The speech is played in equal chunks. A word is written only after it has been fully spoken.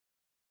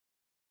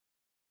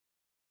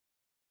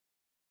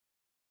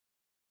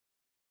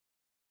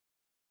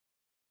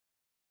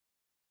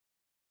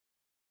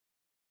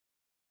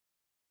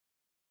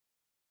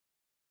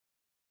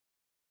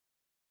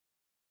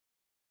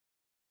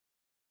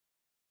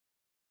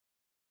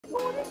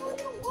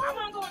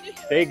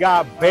They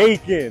got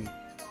bacon.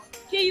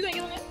 Key, you gonna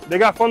get on this? They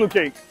got funnel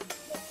cake.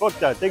 Fuck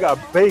that. They got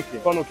bacon.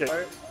 Funnel cake.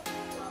 Right.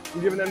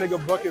 I'm giving that nigga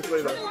buckets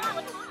later.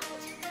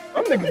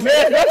 That nigga,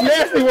 man, that's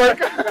nasty work.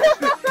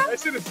 That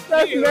shit is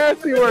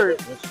nasty work.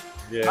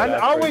 Yeah, I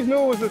always knew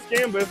it was a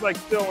scam, but it's like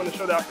still on the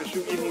show that I can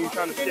shoot even when you're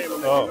trying to scam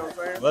them. Oh, you know what I'm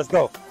saying? Let's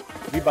go.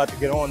 We about to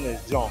get on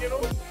this jump.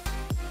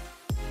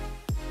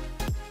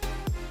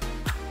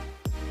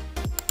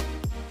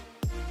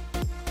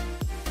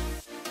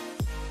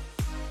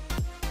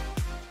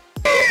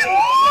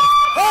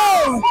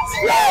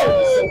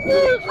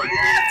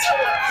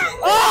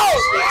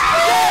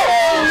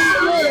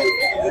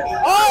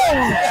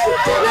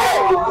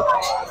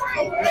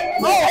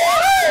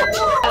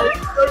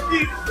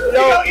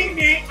 Yo, eat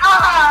me.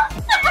 Ah!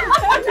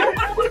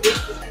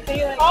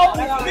 Oh,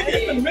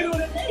 nigga, in the middle of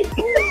the day.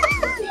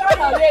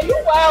 Yeah, you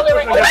wild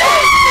right now.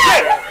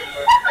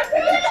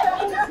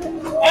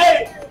 Hey,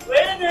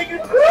 later, nigga.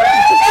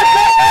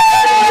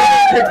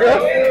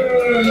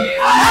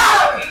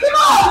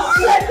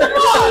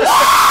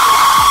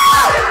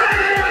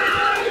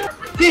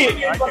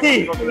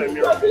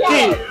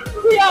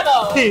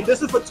 Key, this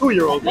is for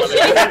 2-year-olds. Tiana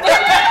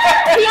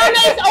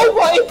is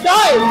over. It's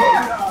done.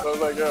 Oh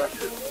my god.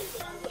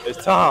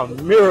 It's time.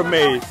 Mirror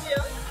maze.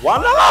 Why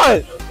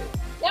not?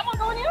 That one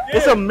going in?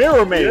 It's a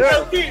mirror maze.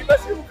 Yeah. Key,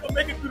 let's see who can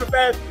make it through the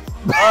fastest.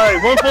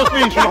 Alright, one full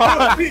speed,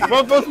 Sean.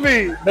 One full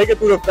speed. Make it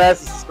through the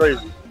fastest is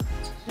crazy.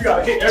 You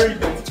gotta hit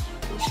everything.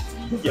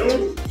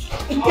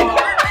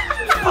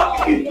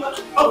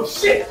 Oh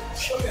shit!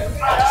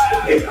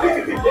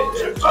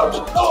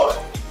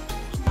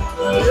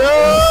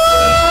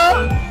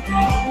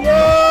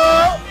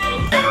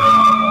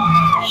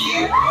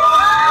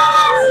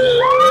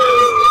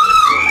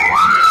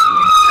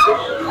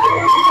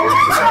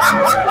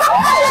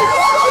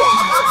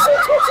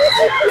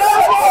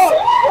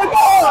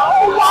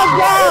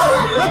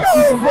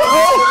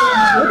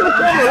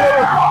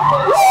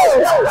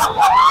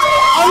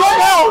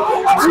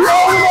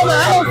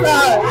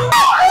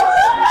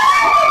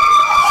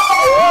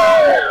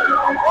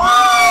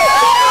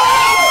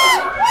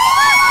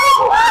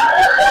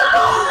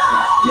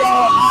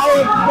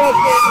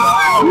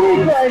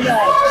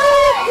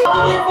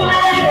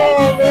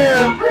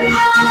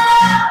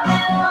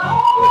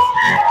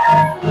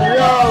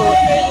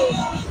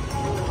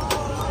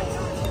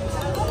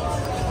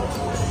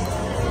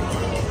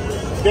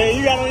 Damn,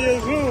 you got on your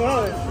Zoom,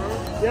 huh?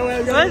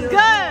 What's good?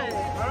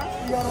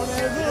 You got on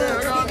that Zoom. Yeah,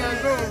 I got on that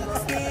Zoom.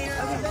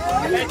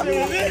 That shit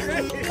was it.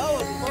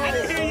 I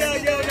didn't hear y'all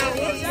yelling out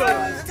what's up.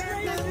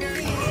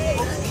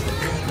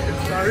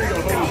 Sorry,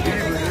 gonna hold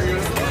Jesus, nigga.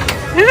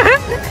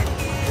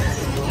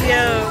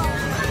 Yo.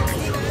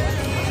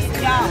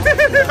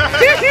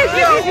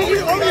 Yo,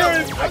 over here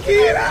is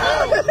Akela.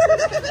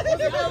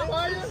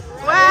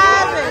 What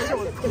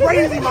happened?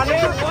 Crazy, my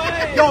nigga.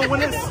 Yo,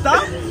 when it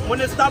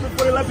stopped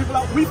before they let people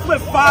out, we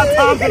flipped 5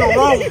 times in a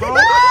row, bro.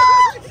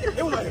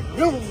 It was like,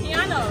 yo.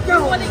 Tiana,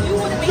 you wanna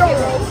make it,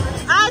 bro.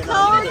 I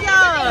told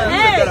y'all.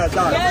 Hey,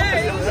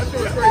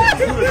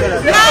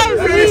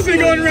 This shit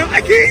going around.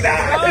 Akela!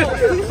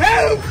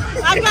 Help!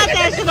 I got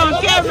that shit on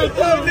camera too.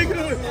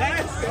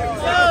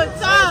 Yo,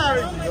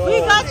 Tom, we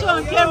got you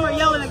on camera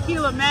yelling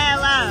Akela mad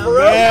loud.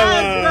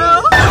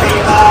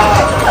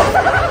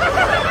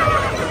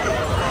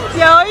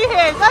 Yo, you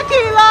hear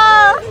Akela?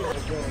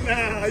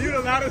 Nah, you the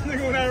loudest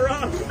nigga on that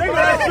rock. Nigga,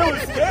 that shit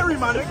was scary,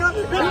 my nigga.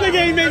 This nigga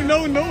ain't make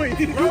no noise.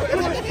 You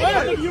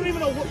don't even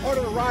know what part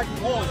of the ride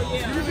you on. You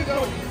just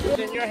know.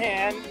 In your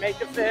hand, make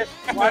a fist,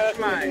 watch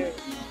mine.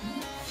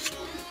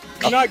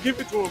 Do not give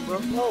it to him, bro.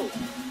 No.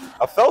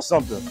 I felt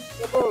something.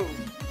 Bro.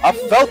 I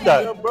felt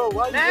that. Yo, bro,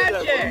 why you Magic!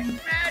 do that, bro?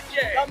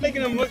 Magic! Stop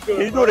making him look good.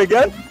 Can you do it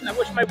again? I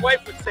wish my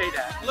wife would say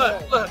that.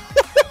 Look.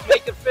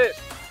 Make a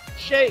fist.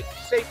 Shake.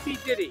 Say P.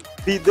 Diddy.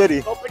 P.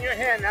 Diddy. Open your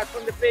hand. That's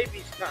when the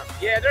babies come.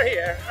 Yeah, they're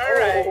here. All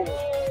right.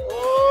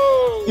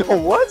 Oh. Yo,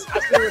 what? I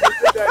see what he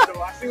did that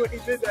though. I see what he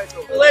did that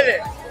though. Split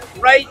it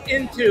right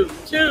into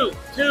two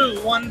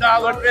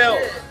 $1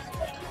 bills.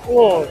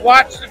 Whoa.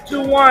 Watch the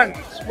 2 ones.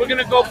 We're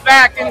gonna go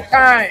back in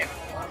time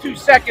 2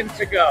 seconds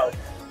ago,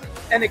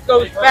 and it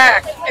goes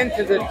back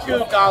into the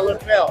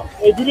 $2 bill.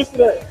 Hey, do this to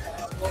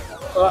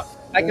that.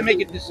 I can make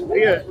it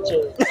disappear.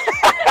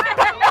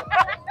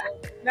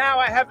 Now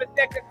I have a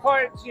deck of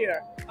cards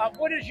here.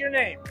 What is your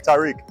name?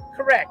 Tyriq.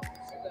 Correct.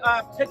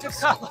 Pick a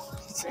color.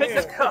 Pick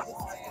a color.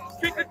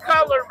 Pick a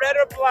color, red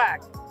or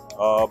black.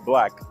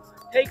 Black.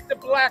 Take the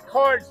black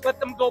cards, let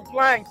them go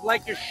blank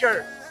like your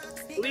shirt,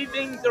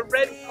 leaving the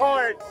red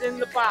cards in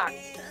the box.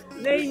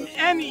 Name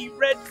any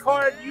red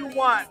card you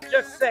want.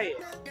 Just say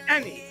it.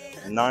 Any.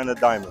 9 of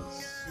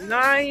diamonds.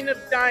 9 of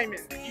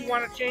diamonds. You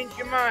want to change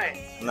your mind?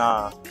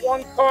 Nah.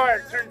 1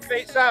 card, turn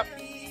face up.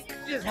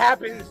 Just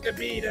happens to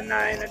be the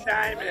 9 of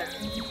diamonds.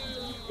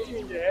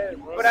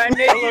 But I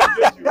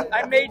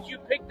made you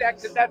pick that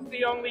because that's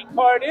the only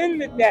card in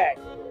the deck.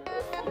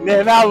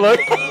 Man, now look.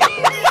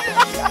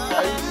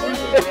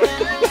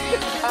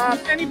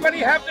 Anybody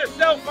have their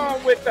cell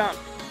phone with them?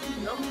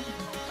 No.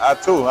 I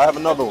have 2. I have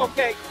another one.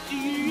 Okay. Do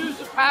you use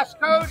a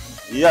passcode?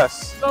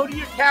 Yes. Go to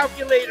your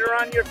calculator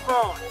on your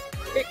phone.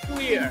 Hit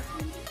clear.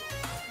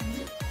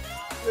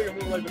 Nigga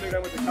move like the nigga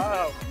that went to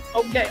Kyle.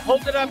 Okay,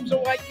 hold it up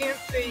so I can't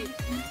see.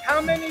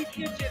 How many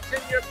digits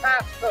in your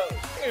passcode?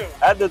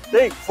 I had to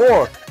think.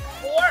 4.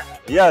 4?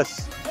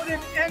 Yes. Put in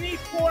any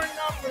 4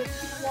 numbers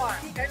you want.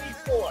 Any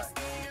 4.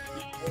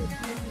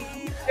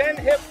 Then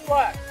hit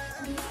plus.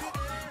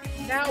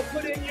 Now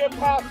put in your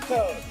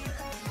passcode.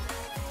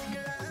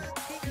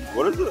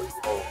 What is it?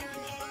 Oh.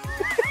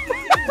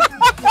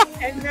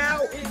 And now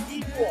hit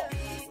equal.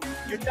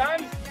 You're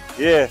done?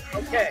 Yeah.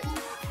 Okay.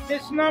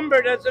 This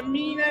number doesn't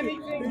mean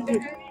anything to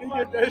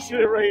anybody. Get that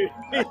shit right.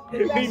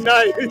 He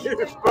nice.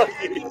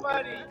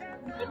 Anybody.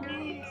 It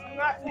means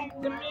nothing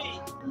to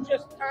me.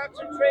 Just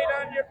concentrate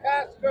on your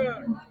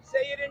passcode.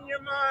 Say it in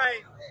your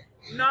mind.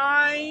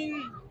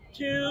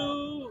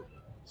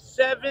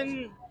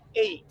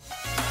 9278.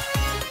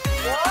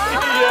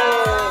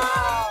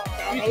 Wow.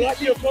 I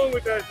like your phone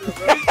with that shit,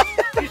 bro.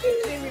 You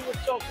should see me with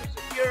Social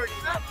Security.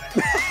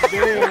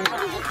 Damn.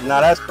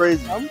 Nah, that's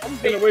crazy. I'm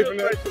getting away from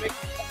that.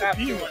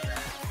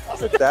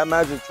 That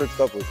magic trick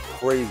stuff was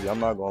crazy. I'm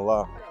not gonna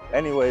lie.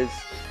 Anyways,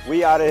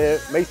 we out of here.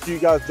 Make sure you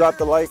guys drop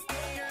the like.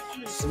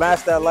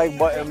 Smash that like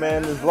button,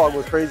 man. This vlog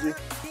was crazy.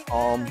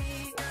 And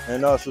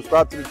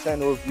subscribe to the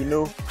channel if you're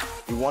new.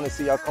 We want to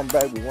see y'all come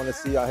back. We want to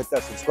see y'all hit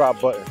that subscribe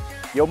button.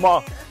 Yo,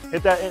 Ma,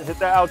 hit that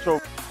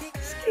outro.